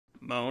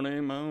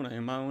Money, money,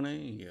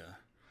 money,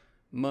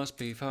 must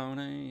be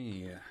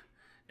funny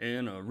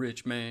in a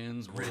rich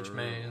man's world.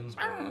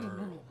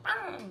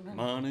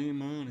 Money,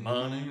 money,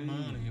 money,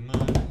 money,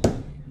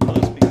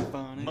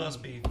 money,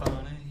 must be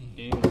funny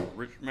in a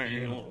rich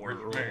man's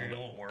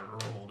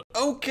world.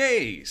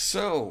 Okay,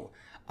 so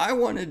I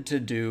wanted to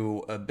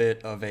do a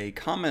bit of a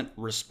comment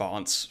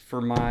response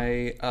for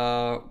my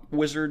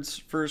Wizard's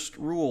First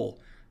Rule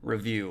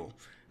review.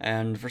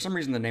 And for some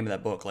reason, the name of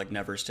that book, like,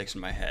 never sticks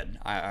in my head.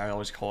 I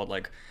always call it,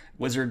 like,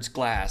 Wizard's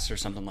Glass or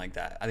something like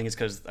that. I think it's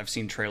because I've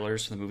seen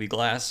trailers for the movie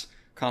Glass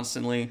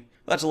constantly.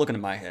 That's a look into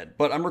my head.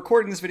 But I'm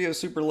recording this video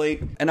super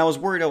late, and I was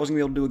worried I wasn't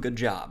going to be able to do a good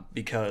job,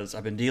 because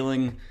I've been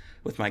dealing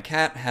with my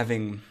cat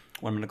having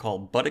what I'm going to call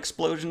butt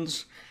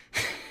explosions.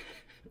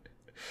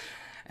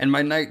 And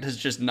my night has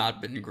just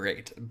not been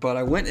great. But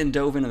I went and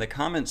dove into the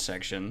comments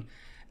section,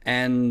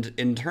 and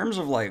in terms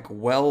of, like,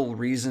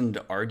 well-reasoned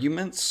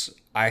arguments,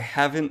 I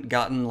haven't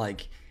gotten,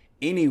 like,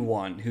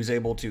 anyone who's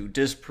able to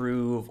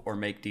disprove or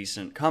make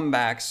decent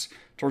comebacks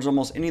towards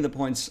almost any of the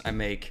points I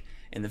make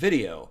in the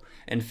video.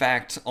 In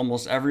fact,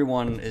 almost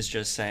everyone is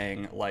just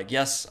saying, like,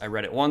 yes, I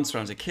read it once when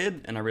I was a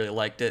kid, and I really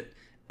liked it,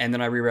 and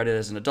then I reread it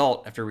as an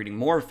adult after reading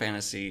more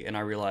fantasy, and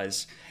I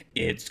realized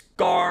it's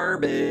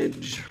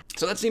garbage.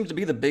 So that seems to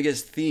be the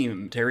biggest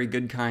theme. Terry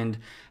Goodkind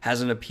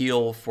has an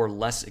appeal for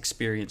less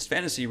experienced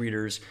fantasy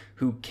readers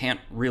who can't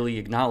really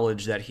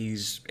acknowledge that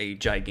he's a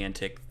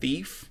gigantic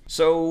thief.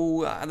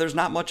 So there's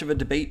not much of a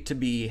debate to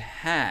be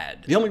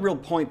had. The only real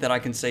point that I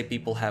can say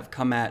people have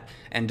come at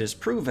and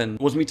disproven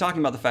was me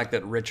talking about the fact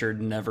that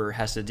Richard never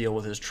has to deal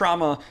with his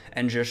trauma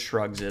and just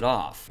shrugs it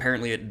off.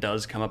 Apparently it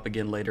does come up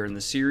again later in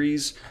the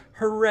series.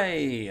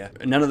 Hooray!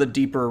 None of the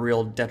deeper,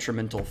 real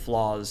detrimental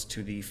flaws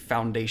to the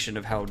foundation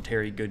of how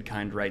Terry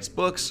Goodkind writes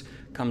books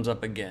comes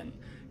up again.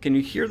 Can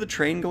you hear the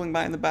train going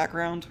by in the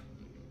background?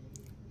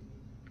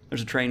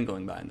 There's a train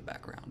going by in the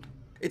background.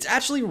 It's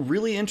actually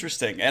really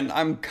interesting, and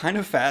I'm kind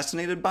of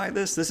fascinated by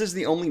this. This is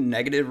the only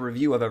negative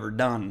review I've ever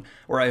done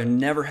where I've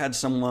never had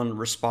someone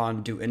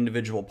respond to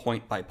individual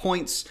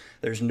point-by-points.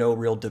 There's no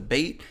real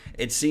debate.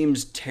 It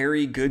seems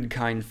Terry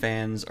Goodkind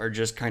fans are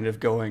just kind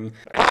of going,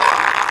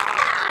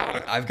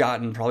 I've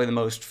gotten probably the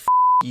most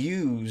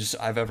yous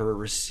I've ever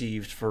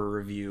received for a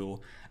review,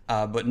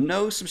 but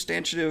no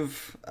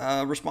substantive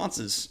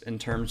responses in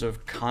terms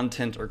of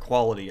content or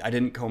quality. I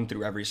didn't comb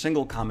through every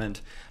single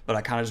comment, but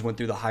I kind of just went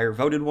through the higher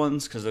voted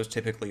ones because those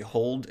typically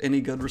hold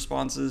any good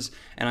responses,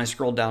 and I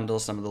scrolled down to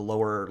some of the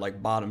lower,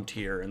 like, bottom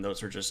tier, and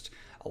those are just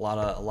a lot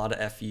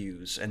of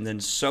FUs. And then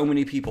so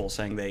many people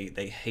saying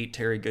they hate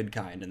Terry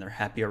Goodkind and they're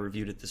happy I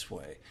reviewed it this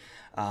way.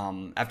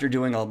 After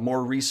doing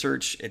more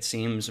research, it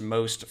seems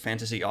most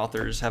fantasy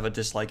authors have a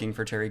disliking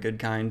for Terry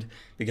Goodkind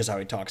because how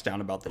he talks down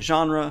about the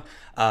genre.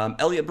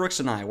 Elliot Brooks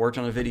and I worked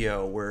on a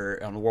video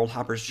where on the WoT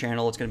Artists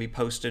channel it's going to be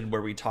posted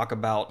where we talk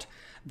about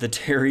the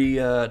Terry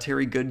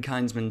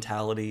Goodkind's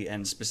mentality,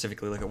 and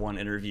specifically look at one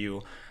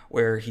interview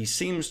where he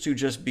seems to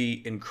just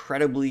be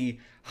incredibly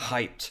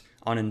hyped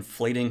on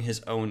inflating his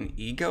own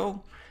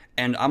ego.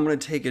 And I'm going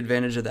to take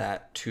advantage of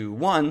that to,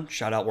 one,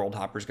 shout out World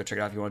Hoppers, go check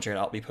it out if you want to check it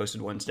out, it'll be posted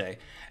Wednesday.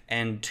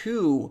 And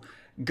two,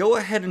 go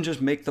ahead and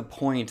just make the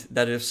point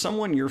that if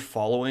someone you're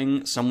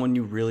following, someone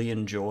you really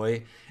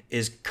enjoy,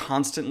 is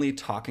constantly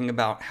talking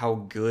about how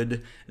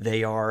good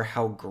they are,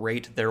 how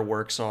great their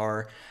works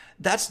are,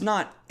 that's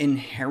not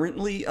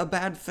inherently a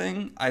bad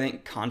thing. I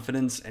think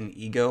confidence and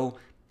ego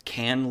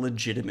can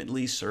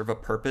legitimately serve a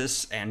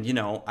purpose, and, you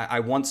know, I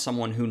want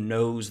someone who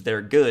knows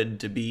they're good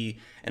to be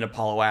an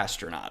Apollo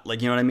astronaut.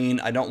 Like, you know what I mean?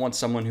 I don't want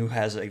someone who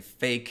has a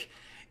fake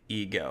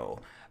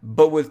ego.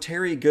 But with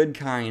Terry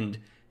Goodkind,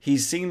 he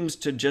seems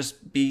to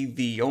just be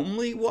the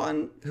only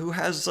one who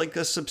has, like,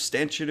 a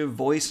substantive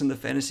voice in the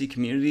fantasy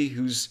community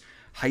who's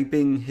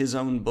hyping his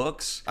own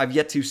books. I've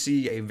yet to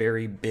see a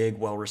very big,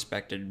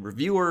 well-respected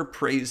reviewer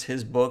praise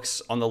his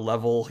books on the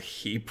level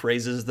he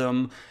praises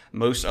them.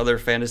 Most other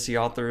fantasy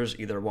authors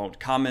either won't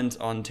comment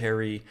on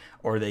Terry,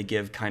 or they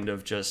give kind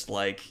of just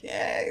like,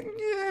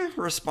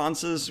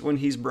 responses when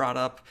he's brought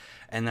up.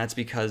 And that's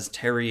because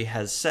Terry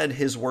has said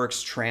his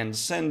works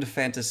transcend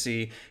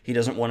fantasy. He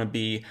doesn't want to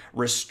be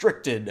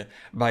restricted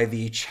by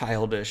the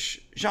childish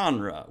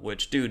genre,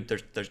 which, dude,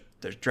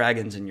 there's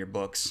dragons in your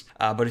books.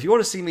 But if you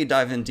want to see me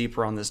dive in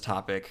deeper on this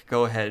topic,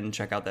 go ahead and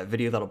check out that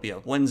video. That'll be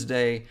up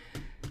Wednesday.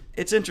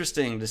 It's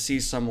interesting to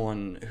see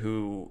someone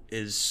who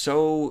is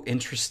so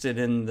interested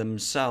in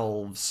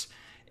themselves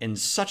in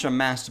such a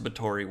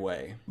masturbatory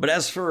way. But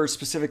as for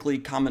specifically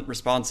comment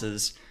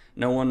responses,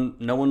 no one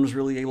was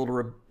really able to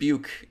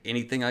rebuke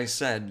anything I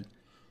said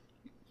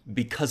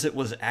because it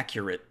was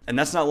accurate. And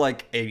that's not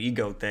like an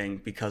ego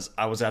thing, because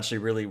I was actually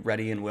really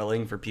ready and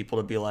willing for people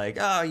to be like,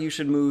 oh, you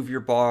should move your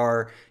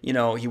bar. You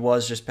know, he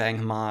was just paying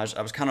homage.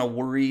 I was kind of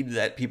worried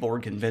that people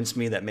would convince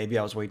me that maybe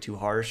I was way too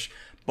harsh.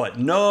 But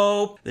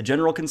no, the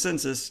general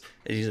consensus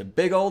is he's a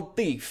big old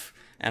thief,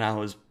 and I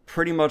was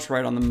pretty much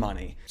right on the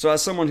money. So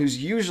as someone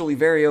who's usually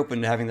very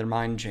open to having their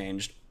mind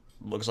changed,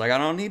 looks like I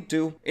don't need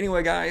to.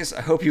 Anyway, guys,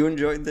 I hope you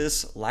enjoyed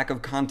this lack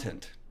of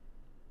content.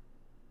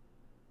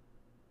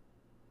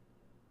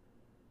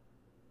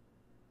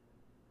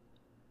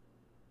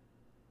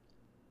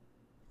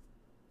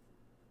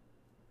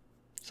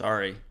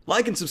 Sorry.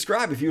 Like and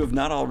subscribe if you have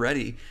not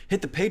already.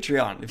 Hit the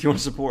Patreon if you want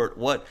to support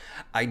what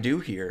I do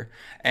here.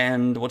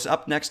 And what's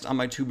up next on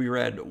my to be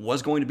read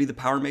was going to be the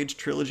Power Mage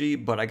trilogy,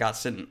 but I got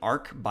sent an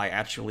ARC by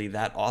actually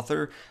that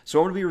author. So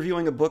I'm going to be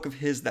reviewing a book of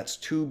his that's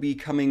to be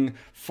coming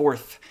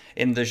forth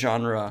in the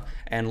genre,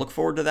 and look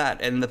forward to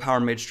that. And the Power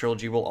Mage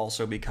trilogy will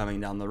also be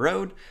coming down the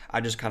road. I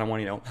just kind of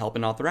want to, help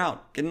an author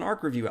out, get an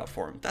ARC review out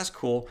for him. That's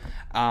cool.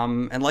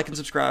 And like and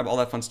subscribe, all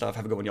that fun stuff.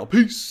 Have a good one, y'all.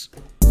 Peace.